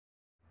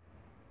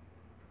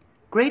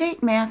Grade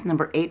 8 Math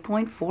number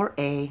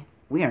 8.4a,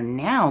 we are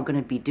now going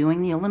to be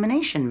doing the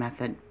elimination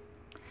method.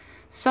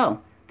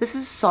 So, this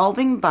is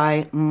solving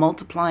by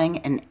multiplying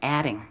and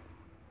adding.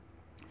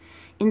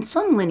 In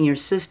some linear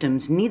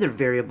systems, neither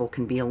variable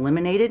can be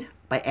eliminated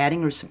by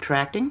adding or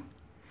subtracting,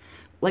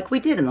 like we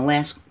did in the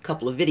last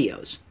couple of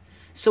videos.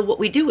 So what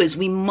we do is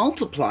we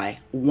multiply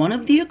one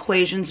of the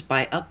equations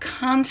by a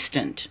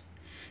constant.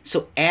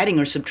 So adding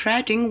or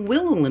subtracting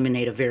will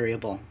eliminate a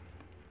variable.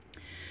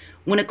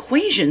 When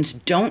equations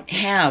don't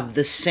have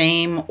the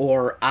same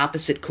or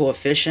opposite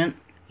coefficient,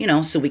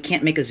 so we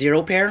can't make a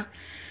zero pair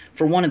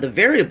for one of the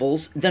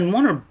variables, then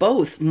one or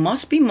both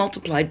must be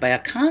multiplied by a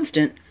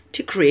constant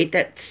to create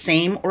that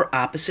same or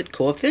opposite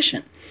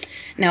coefficient.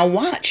 Now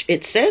watch,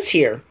 it says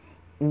here,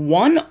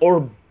 one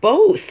or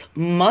both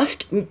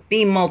must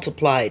be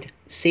multiplied.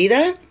 See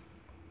that?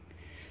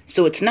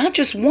 So it's not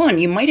just one,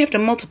 you might have to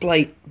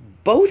multiply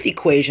both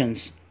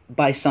equations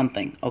by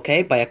something,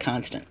 okay, by a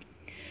constant.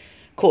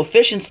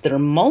 Coefficients that are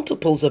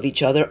multiples of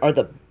each other are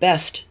the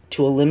best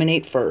to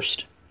eliminate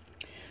first.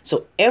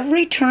 So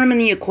every term in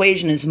the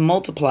equation is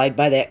multiplied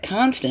by that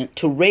constant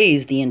to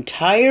raise the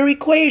entire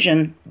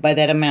equation by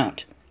that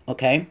amount,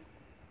 okay?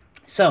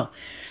 So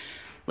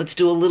let's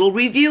do a little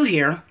review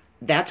here.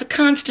 That's a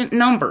constant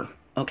number,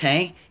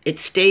 okay? It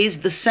stays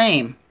the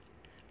same,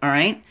 all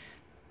right?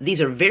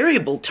 These are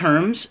variable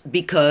terms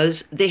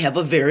because they have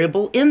a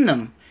variable in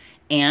them.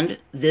 And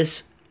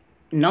this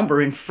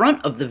number in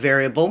front of the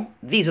variable,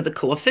 these are the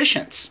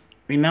coefficients.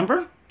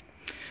 Remember?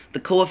 The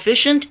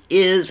coefficient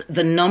is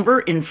the number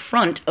in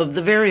front of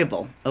the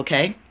variable,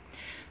 okay?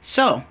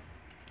 So,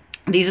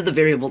 these are the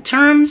variable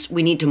terms.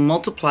 We need to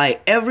multiply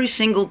every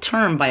single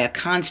term by a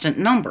constant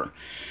number.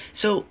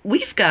 So,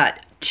 we've got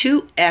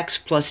 2x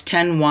plus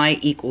 10y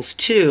equals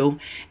 2,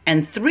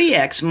 and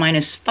 3x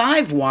minus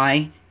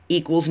 5y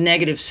equals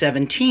negative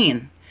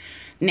 17.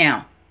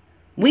 Now,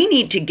 we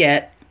need to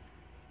get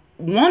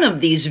one of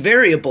these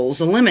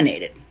variables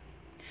eliminated.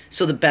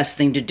 So the best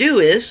thing to do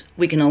is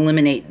we can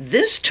eliminate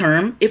this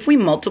term if we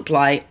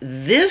multiply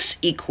this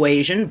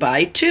equation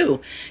by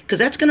 2, because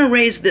that's going to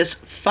raise this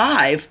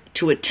 5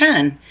 to a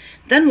 10.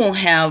 Then we'll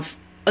have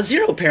a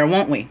zero pair,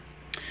 won't we?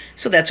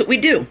 So that's what we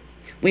do.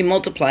 We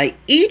multiply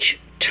each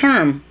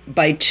term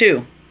by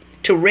 2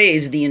 to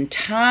raise the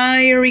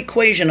entire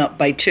equation up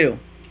by 2.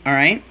 All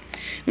right?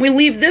 And we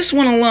leave this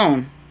one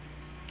alone.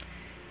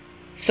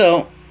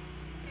 So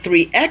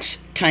 3x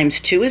times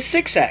 2 is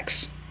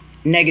 6x.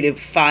 Negative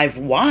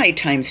 5y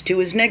times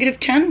 2 is negative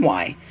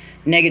 10y.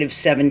 Negative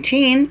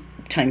 17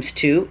 times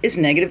 2 is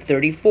negative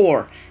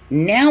 34.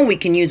 Now we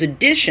can use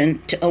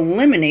addition to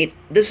eliminate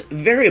this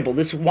variable,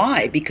 this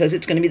y, because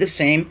it's going to be the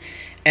same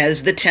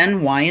as the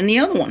 10y in the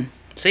other one.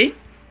 See?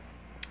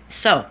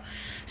 So,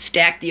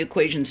 stack the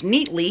equations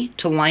neatly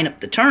to line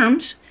up the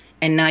terms,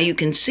 and now you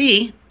can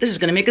see this is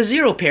going to make a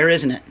zero pair,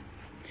 isn't it?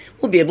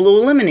 We'll be able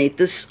to eliminate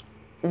this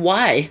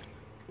y.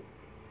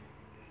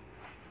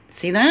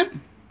 See that?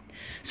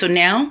 So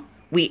now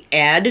we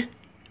add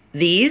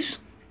these,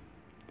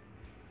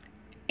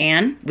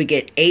 and we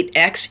get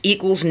 8x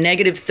equals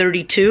negative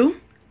 32.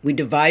 We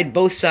divide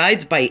both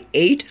sides by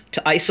 8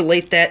 to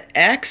isolate that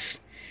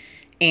x,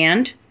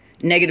 and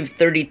negative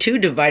 32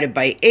 divided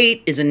by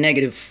 8 is a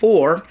negative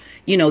 4.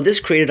 This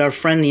created our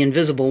friend the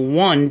invisible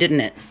 1,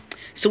 didn't it?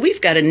 So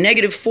we've got a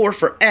negative 4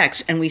 for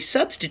x, and we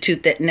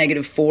substitute that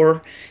negative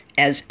 4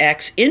 as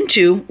x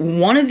into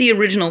one of the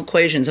original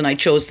equations, and I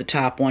chose the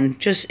top one,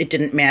 it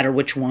didn't matter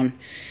which one.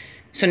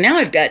 So now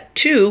I've got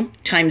 2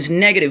 times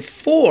negative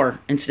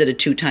 4 instead of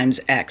 2 times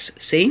x,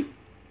 see?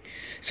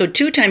 So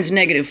 2 times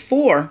negative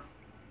 4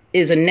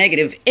 is a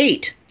negative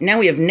 8. Now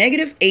we have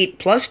negative 8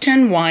 plus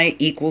 10y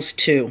equals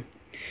 2.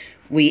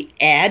 We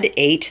add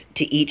 8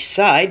 to each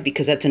side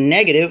because that's a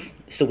negative,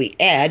 so we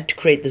add to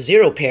create the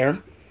zero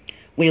pair.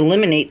 We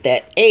eliminate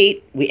that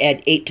 8, we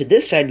add 8 to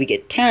this side, we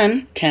get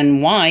 10,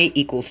 10y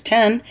equals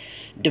 10.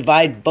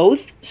 Divide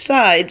both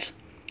sides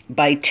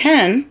by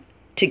 10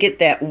 to get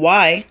that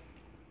y,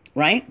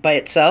 right, by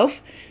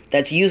itself.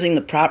 That's using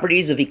the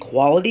properties of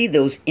equality,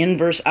 those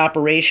inverse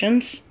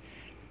operations,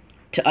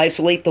 to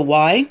isolate the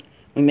y.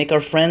 We make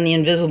our friend the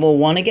invisible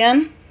 1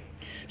 again.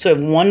 So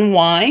we have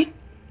 1y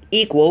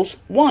equals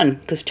 1,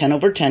 because 10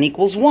 over 10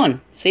 equals 1,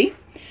 see?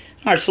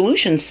 Our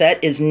solution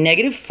set is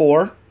negative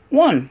 4,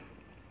 1.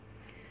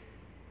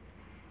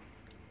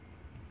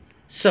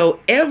 So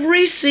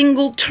every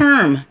single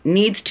term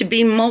needs to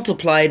be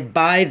multiplied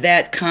by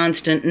that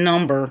constant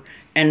number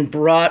and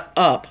brought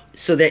up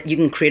so that you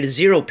can create a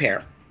zero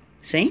pair.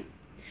 See?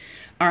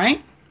 All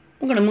right,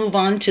 we're going to move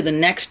on to the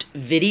next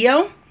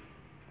video.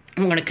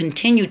 We're going to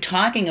continue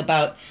talking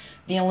about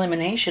the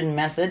elimination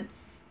method,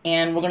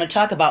 and we're going to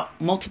talk about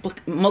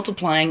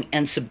multiplying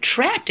and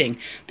subtracting.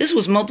 This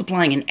was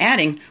multiplying and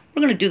adding.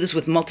 We're going to do this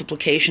with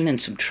multiplication and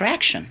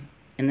subtraction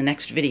in the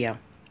next video.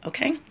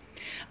 Okay?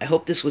 I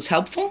hope this was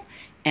helpful,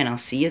 and I'll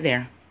see you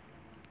there.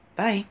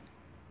 Bye.